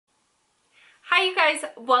Hi you guys,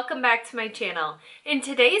 welcome back to my channel. In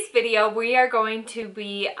today's video we are going to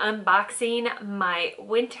be unboxing my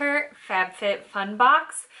winter Fab Fit Fun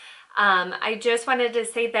box. I just wanted to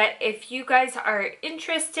say that if you guys are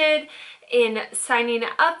interested in signing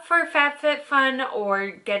up for Fab Fit Fun or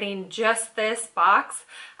getting just this box,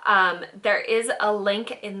 there is a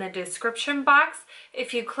link in the description box.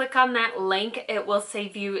 If you click on that link, it will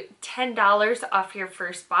save you $10 off your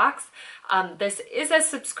first box. This is a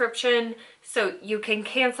subscription, so you can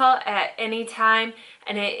cancel at any time,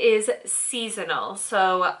 and it is seasonal.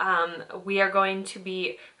 So we are going to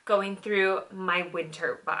be going through my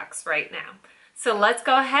winter box right now. So let's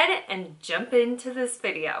go ahead and jump into this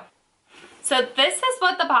video. So this is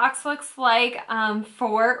what the box looks like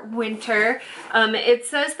for winter. It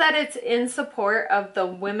says that it's in support of the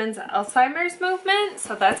women's Alzheimer's movement,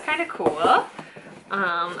 so that's kind of cool.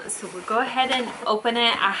 So we'll go ahead and open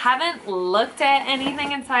it. I haven't looked at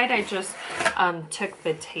anything inside, I just took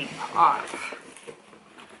the tape off.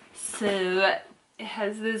 So it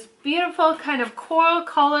has this beautiful kind of coral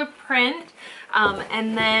color print,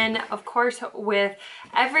 and then of course with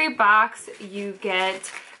every box you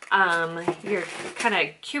get your kind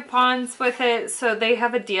of coupons with it. So they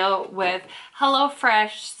have a deal with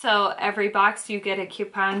HelloFresh, so every box you get a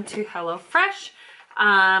coupon to HelloFresh.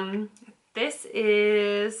 This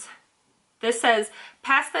says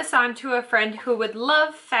pass this on to a friend who would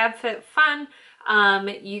love Fab Fit Fun.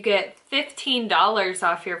 You get $15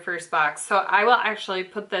 off your first box. So I will actually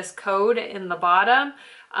put this code in the bottom.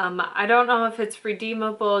 I don't know if it's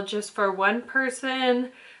redeemable just for one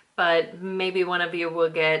person, but maybe one of you will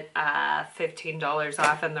get $15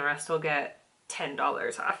 off and the rest will get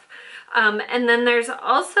 $10 off. And then there's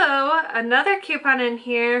also another coupon in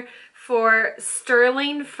here for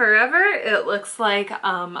Sterling Forever. It looks like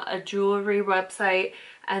a jewelry website,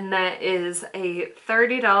 and that is a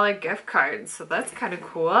 $30 gift card. So that's kind of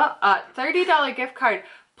cool. $30 gift card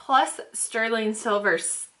plus sterling silver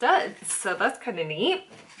studs. So that's kind of neat.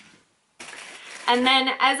 And then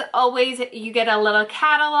as always, you get a little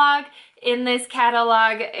catalog. In this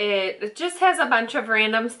catalog, it just has a bunch of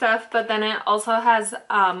random stuff, but then it also has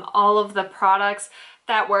all of the products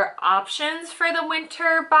that were options for the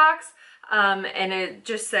winter box. And it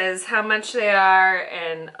just says how much they are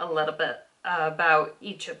and a little bit about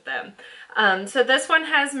each of them. So this one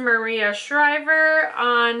has Maria Shriver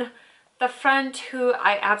on the front, who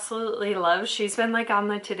I absolutely love. She's been like on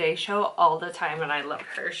the Today Show all the time and I love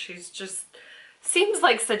her. She's just seems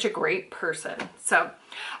like such a great person. So,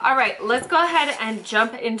 all right, let's go ahead and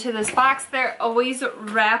jump into this box. They're always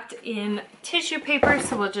wrapped in tissue paper,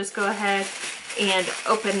 so we'll just go ahead and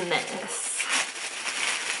open this.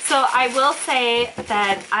 So I will say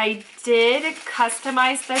that I did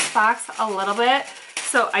customize this box a little bit.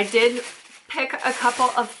 So I did pick a couple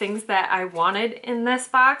of things that I wanted in this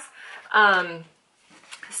box.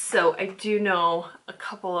 So I do know a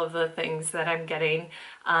couple of the things that I'm getting.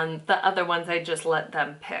 The other ones I just let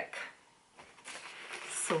them pick.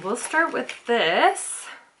 So we'll start with this.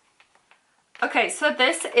 Okay, so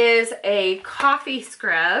this is a coffee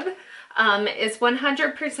scrub. It's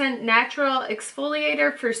 100% natural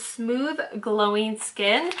exfoliator for smooth, glowing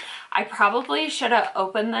skin. I probably should have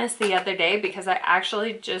opened this the other day because I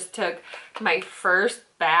actually just took my first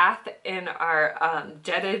bath in our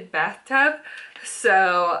jetted bathtub.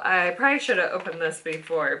 So I probably should have opened this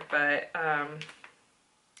before, but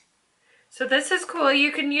so this is cool.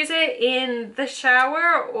 You can use it in the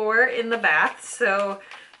shower or in the bath, so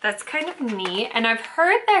that's kind of neat. And I've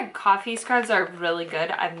heard that coffee scrubs are really good.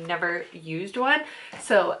 I've never used one,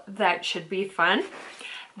 so that should be fun.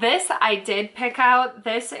 This I did pick out.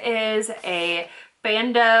 This is a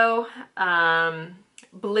Bando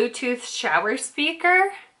Bluetooth shower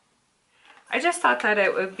speaker. I just thought that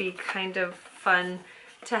it would be kind of fun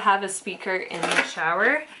to have a speaker in the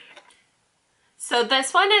shower. So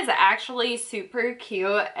this one is actually super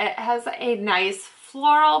cute. It has a nice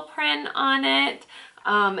floral print on it.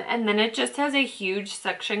 And then it just has a huge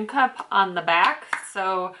suction cup on the back.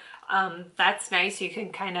 So that's nice. You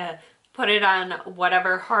can kind of put it on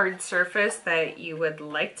whatever hard surface that you would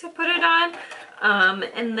like to put it on.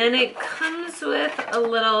 And then it comes with a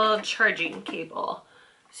little charging cable.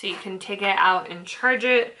 So you can take it out and charge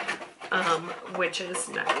it, which is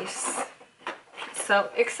nice. So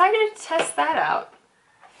excited to test that out.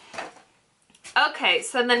 Okay,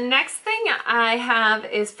 so the next thing I have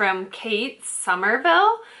is from Kate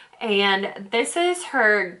Somerville, and this is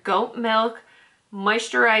her goat milk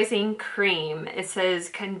moisturizing cream. It says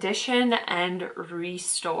condition and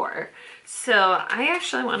restore. So I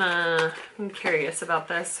actually I'm curious about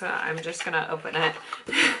this, so I'm just gonna open it.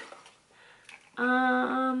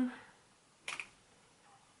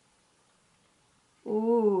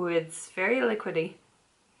 it's very liquidy.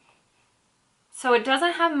 So it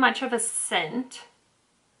doesn't have much of a scent.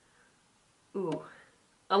 Ooh,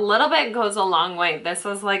 a little bit goes a long way. This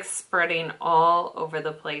is like spreading all over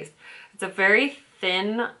the place. It's a very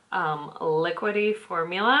thin, liquidy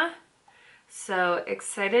formula. So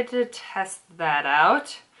excited to test that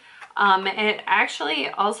out. It actually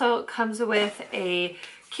also comes with a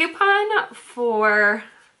coupon for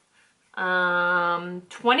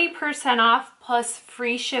 20% off plus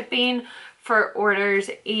free shipping for orders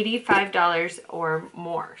 $85 or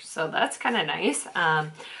more. So that's kind of nice.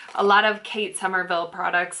 A lot of Kate Somerville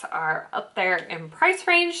products are up there in price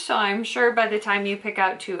range, so I'm sure by the time you pick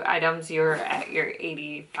out 2 items, you're at your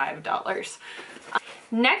 $85.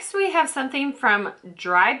 Next, we have something from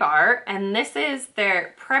Dry Bar, and this is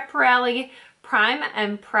their Prep Rally Prime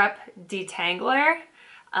and Prep Detangler.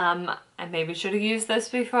 I maybe should have used this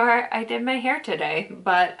before I did my hair today,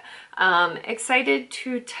 but excited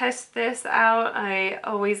to test this out. I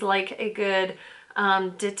always like a good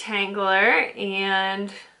detangler,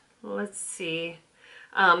 and let's see.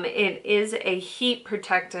 It is a heat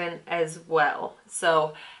protectant as well,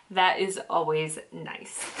 so that is always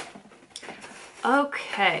nice.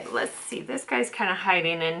 Okay, let's see. This guy's kind of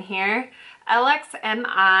hiding in here.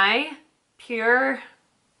 LXMI Pure,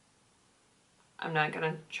 I'm not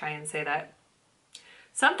gonna try and say that.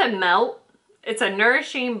 Something melt. It's a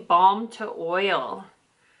nourishing balm to oil.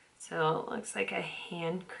 So it looks like a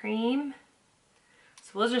hand cream.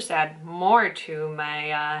 So we'll just add more to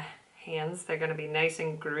my hands. They're gonna be nice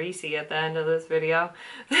and greasy at the end of this video,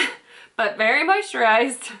 but very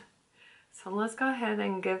moisturized. So let's go ahead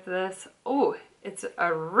and give this, oh, it's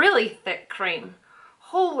a really thick cream.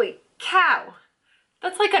 Holy cow.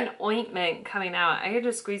 That's like an ointment coming out. I had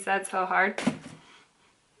to squeeze that so hard.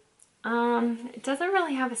 It doesn't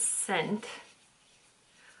really have a scent.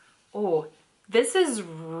 Oh, this is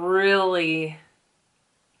really,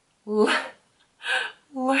 look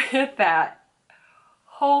at that.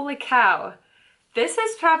 Holy cow. This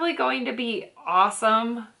is probably going to be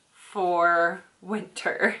awesome for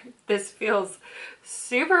winter. This feels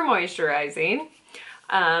super moisturizing.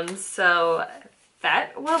 So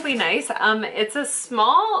that will be nice. It's a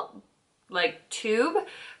small like tube,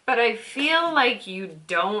 but I feel like you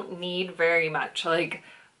don't need very much. Like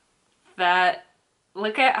that,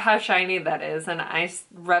 look at how shiny that is, and I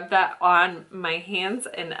rub that on my hands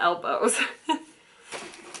and elbows.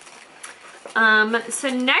 So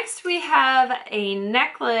next we have a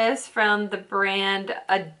necklace from the brand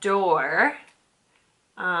Adore.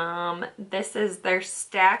 This is their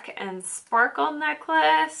Stack and Sparkle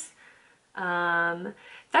necklace.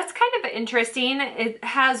 That's kind of interesting. It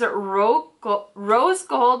has rose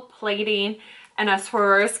gold plating and a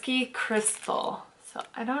Swarovski crystal. So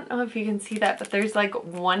I don't know if you can see that, but there's like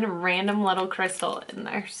one random little crystal in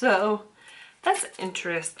there. So that's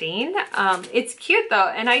interesting. It's cute though,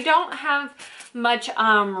 and I don't have much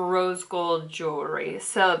rose gold jewelry,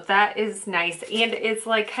 so that is nice, and it's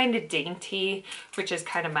like kind of dainty, which is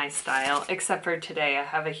kind of my style, except for today I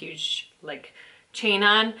have a huge like chain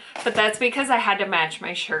on, but that's because I had to match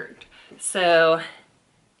my shirt. So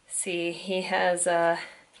see, he has a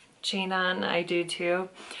chain on, I do too.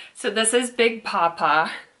 So this is Big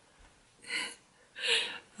Papa.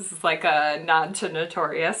 This is like a nod to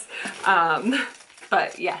Notorious.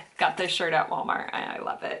 But yeah, got this shirt at Walmart and I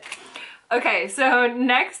love it. Okay, so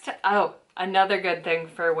next, oh, another good thing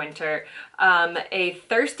for winter. A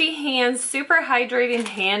Thirsty Hands Super Hydrating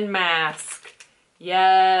Hand Mask.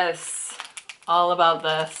 Yes, all about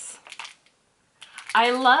this.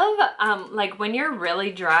 I love, like when you're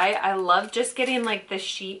really dry, I love just getting like the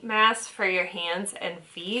sheet mask for your hands and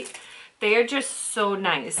feet. They are just so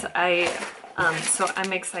nice. So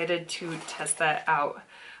I'm excited to test that out.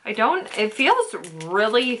 It feels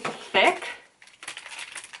really thick,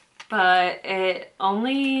 but it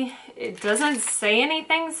doesn't say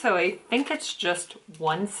anything, so I think it's just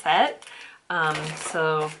one set.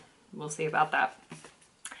 So we'll see about that.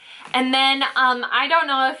 And then I don't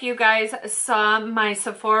know if you guys saw my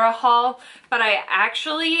Sephora haul, but I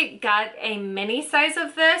actually got a mini size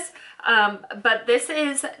of this. But this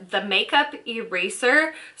is the makeup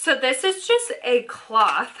eraser. So this is just a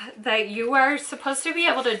cloth that you are supposed to be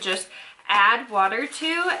able to just add water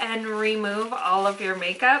to and remove all of your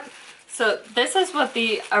makeup. So this is what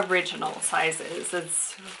the original size is.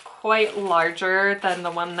 It's quite larger than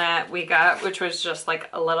the one that we got, which was just like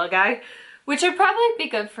a little guy, which would probably be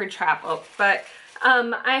good for travel. But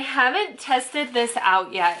I haven't tested this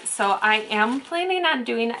out yet, so I am planning on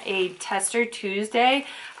doing a Tester Tuesday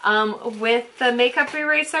with the makeup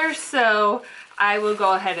eraser, so I will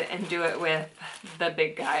go ahead and do it with the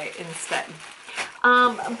big guy instead.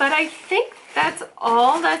 But I think that's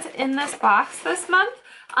all that's in this box this month.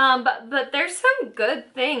 But there's some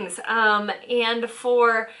good things. And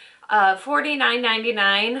for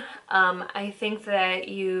 $49.99, I think that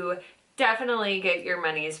you definitely get your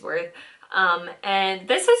money's worth. And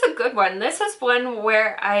this is a good one. This is one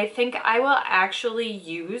where I think I will actually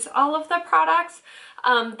use all of the products.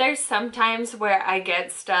 There's some times where I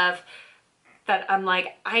get stuff that I'm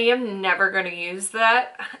like, I am never going to use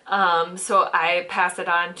that. So I pass it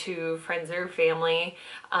on to friends or family,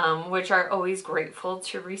 which are always grateful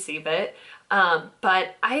to receive it.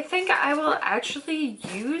 But I think I will actually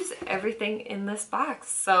use everything in this box.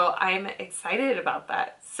 So I'm excited about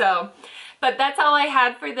that. But that's all I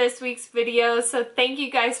had for this week's video. So thank you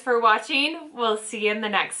guys for watching. We'll see you in the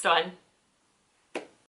next one.